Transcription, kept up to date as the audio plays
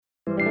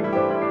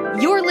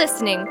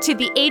listening to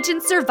the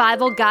Agent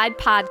Survival Guide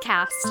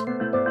podcast,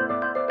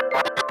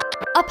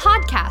 a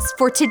podcast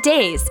for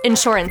today's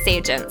insurance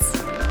agents.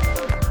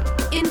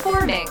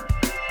 Informing,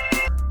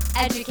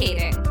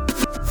 educating,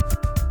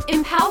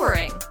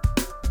 empowering,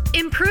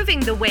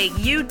 improving the way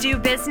you do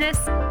business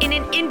in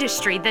an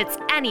industry that's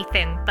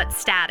anything but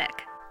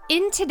static.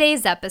 In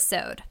today's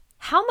episode,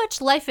 how much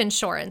life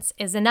insurance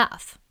is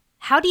enough?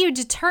 How do you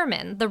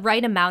determine the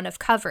right amount of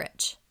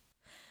coverage?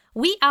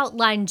 We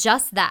outline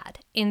just that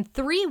in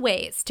 3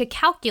 ways to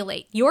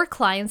calculate your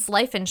client's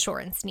life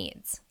insurance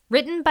needs,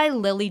 written by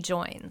Lily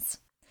Joines.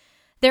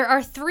 There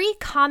are 3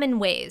 common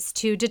ways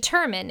to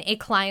determine a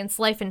client's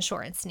life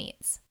insurance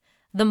needs: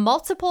 the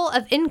multiple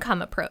of income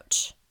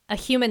approach, a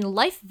human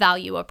life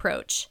value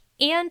approach,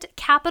 and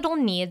capital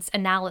needs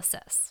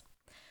analysis.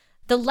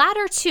 The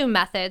latter 2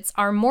 methods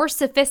are more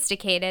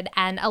sophisticated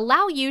and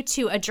allow you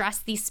to address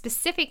the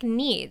specific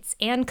needs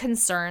and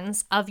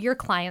concerns of your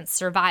client's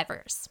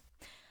survivors.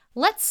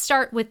 Let's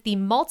start with the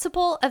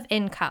multiple of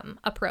income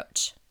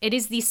approach. It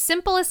is the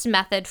simplest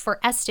method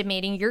for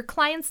estimating your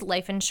client's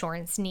life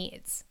insurance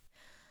needs.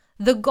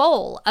 The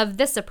goal of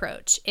this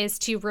approach is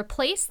to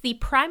replace the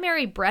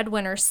primary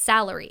breadwinner's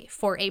salary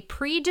for a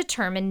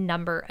predetermined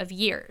number of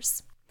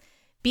years.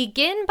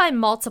 Begin by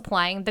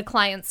multiplying the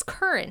client's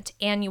current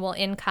annual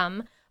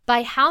income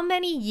by how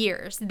many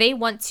years they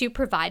want to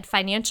provide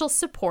financial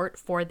support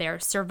for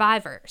their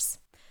survivors.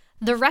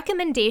 The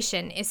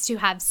recommendation is to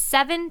have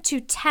 7 to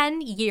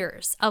 10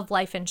 years of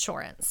life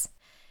insurance.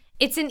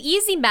 It's an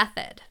easy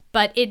method,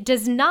 but it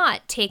does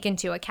not take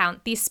into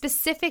account the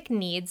specific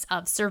needs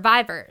of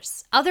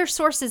survivors, other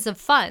sources of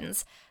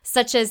funds,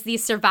 such as the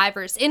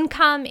survivor's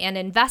income and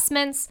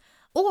investments,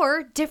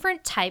 or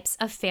different types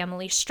of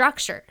family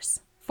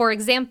structures. For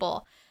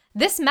example,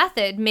 this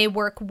method may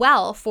work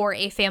well for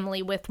a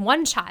family with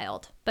 1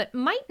 child, but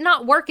might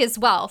not work as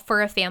well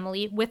for a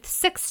family with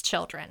 6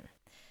 children.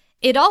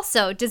 It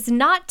also does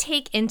not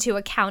take into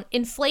account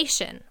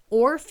inflation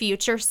or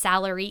future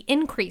salary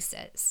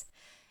increases.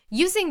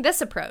 Using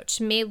this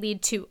approach may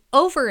lead to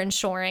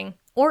over-insuring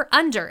or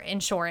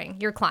under-insuring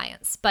your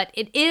clients, but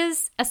it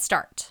is a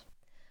start.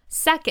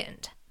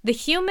 Second, the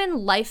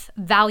human life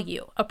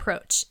value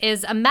approach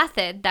is a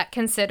method that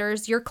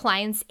considers your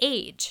client's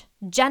age,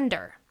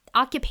 gender,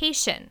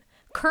 occupation,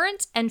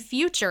 current and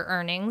future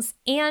earnings,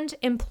 and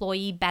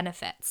employee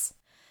benefits.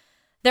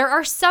 There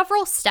are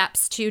several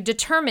steps to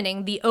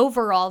determining the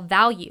overall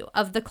value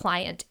of the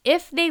client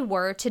if they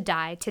were to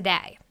die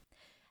today.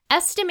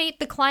 Estimate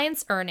the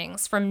client's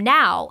earnings from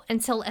now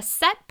until a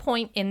set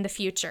point in the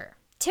future,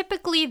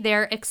 typically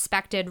their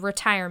expected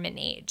retirement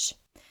age.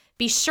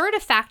 Be sure to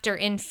factor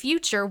in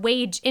future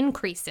wage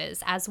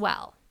increases as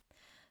well.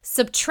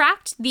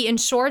 Subtract the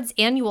insured's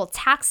annual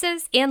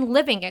taxes and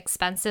living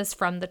expenses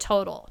from the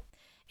total.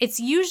 It's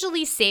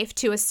usually safe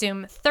to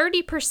assume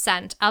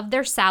 30% of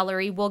their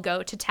salary will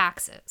go to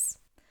taxes.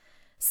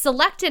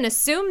 Select an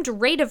assumed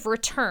rate of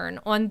return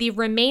on the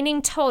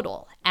remaining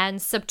total and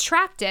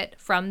subtract it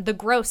from the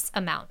gross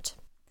amount.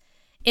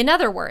 In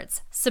other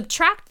words,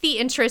 subtract the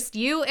interest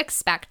you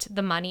expect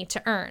the money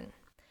to earn.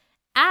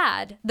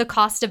 Add the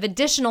cost of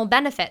additional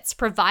benefits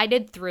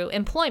provided through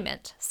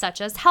employment,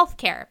 such as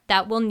healthcare,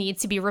 that will need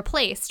to be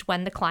replaced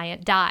when the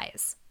client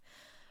dies.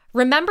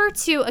 Remember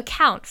to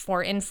account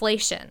for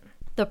inflation.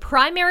 The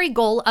primary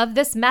goal of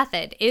this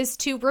method is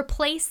to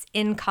replace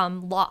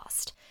income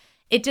lost.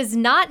 It does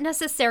not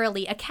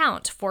necessarily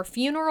account for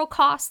funeral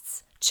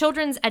costs,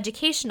 children's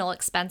educational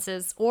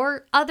expenses,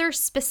 or other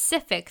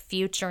specific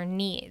future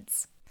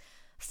needs.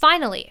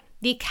 Finally,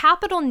 the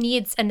capital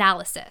needs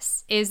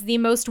analysis is the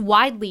most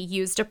widely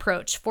used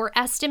approach for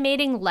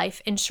estimating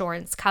life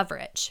insurance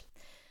coverage.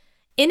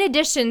 In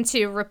addition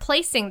to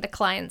replacing the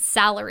client's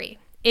salary,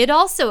 it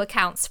also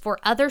accounts for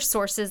other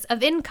sources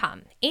of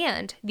income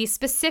and the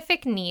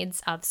specific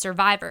needs of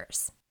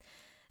survivors.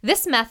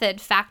 This method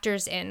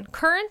factors in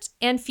current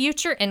and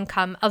future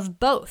income of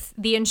both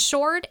the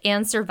insured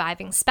and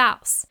surviving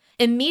spouse,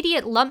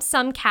 immediate lump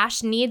sum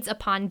cash needs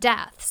upon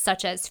death,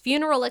 such as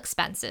funeral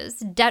expenses,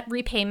 debt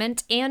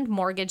repayment, and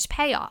mortgage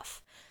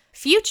payoff,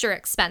 future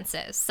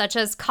expenses, such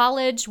as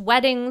college,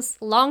 weddings,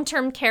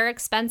 long-term care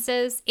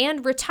expenses,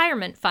 and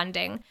retirement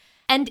funding,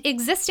 and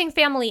existing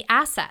family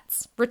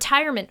assets,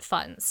 retirement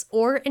funds,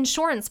 or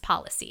insurance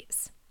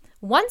policies.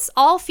 Once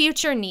all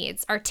future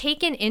needs are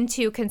taken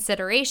into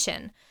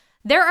consideration,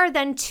 there are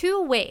then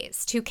 2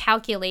 ways to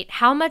calculate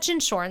how much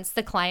insurance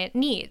the client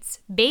needs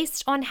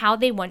based on how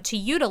they want to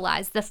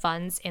utilize the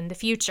funds in the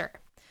future.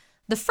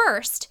 The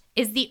first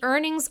is the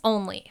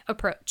earnings-only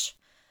approach.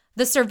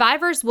 The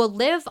survivors will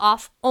live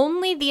off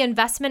only the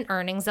investment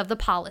earnings of the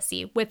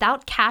policy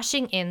without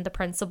cashing in the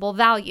principal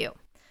value.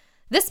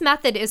 This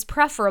method is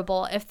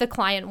preferable if the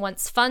client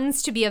wants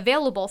funds to be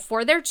available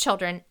for their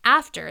children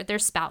after their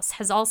spouse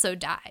has also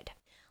died.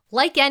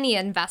 Like any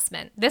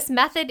investment, this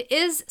method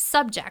is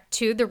subject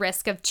to the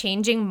risk of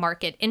changing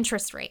market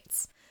interest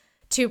rates.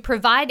 To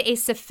provide a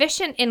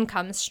sufficient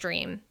income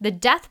stream, the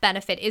death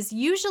benefit is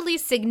usually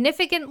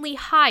significantly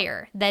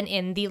higher than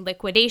in the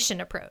liquidation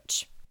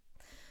approach.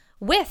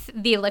 With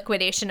the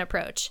liquidation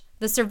approach,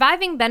 the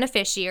surviving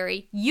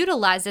beneficiary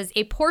utilizes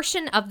a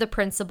portion of the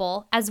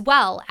principal as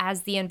well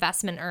as the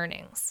investment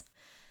earnings.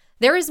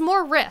 There is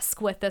more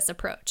risk with this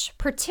approach,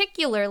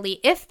 particularly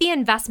if the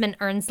investment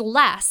earns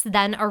less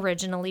than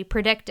originally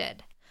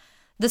predicted.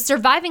 The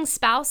surviving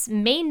spouse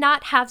may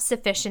not have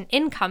sufficient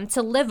income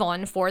to live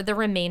on for the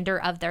remainder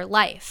of their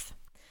life.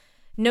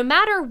 No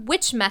matter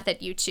which method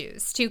you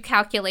choose to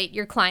calculate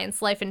your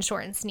client's life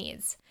insurance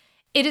needs,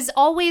 it is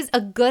always a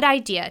good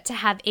idea to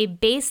have a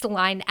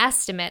baseline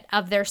estimate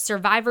of their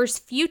survivor's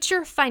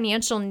future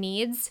financial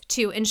needs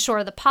to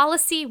ensure the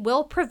policy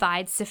will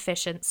provide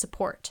sufficient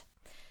support.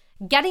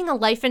 Getting a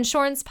life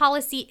insurance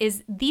policy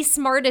is the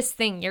smartest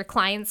thing your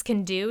clients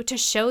can do to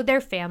show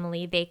their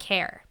family they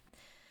care.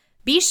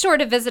 Be sure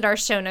to visit our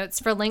show notes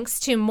for links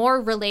to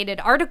more related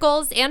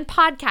articles and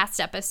podcast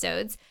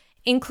episodes,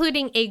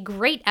 including a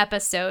great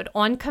episode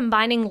on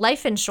combining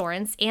life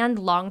insurance and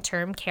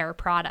long-term care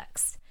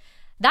products.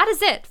 That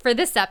is it for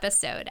this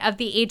episode of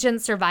the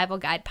Agent Survival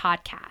Guide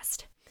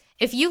podcast.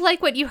 If you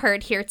like what you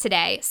heard here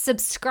today,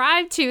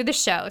 subscribe to the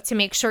show to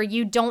make sure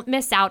you don't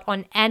miss out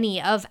on any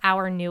of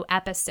our new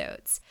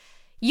episodes.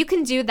 You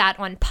can do that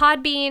on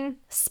Podbean,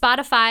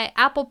 Spotify,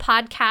 Apple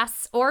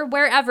Podcasts, or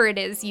wherever it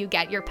is you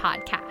get your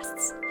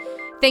podcasts.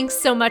 Thanks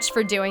so much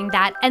for doing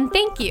that, and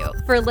thank you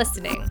for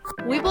listening.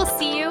 We will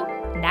see you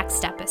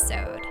next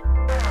episode.